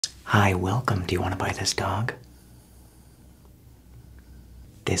Hi, welcome. Do you want to buy this dog?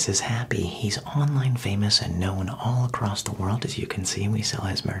 This is Happy. He's online famous and known all across the world. As you can see, we sell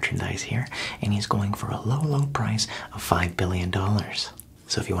his merchandise here, and he's going for a low, low price of $5 billion.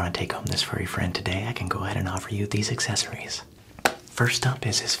 So if you want to take home this furry friend today, I can go ahead and offer you these accessories. First up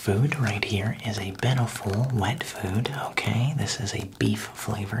is his food. Right here is a Beneful wet food. Okay, this is a beef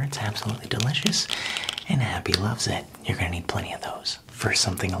flavor. It's absolutely delicious, and Happy loves it. You're going to need plenty of those. For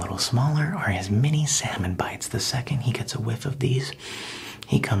something a little smaller are his mini salmon bites. The second he gets a whiff of these,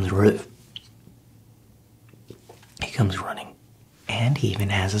 he comes running. And he even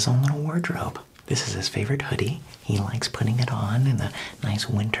has his own little wardrobe. This is his favorite hoodie. He likes putting it on in the nice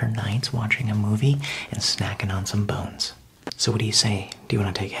winter nights, watching a movie and snacking on some bones. So what do you say? Do you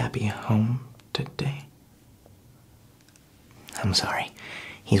want to take Happy home today? I'm sorry.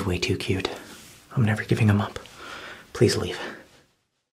 He's way too cute. I'm never giving him up. Please leave.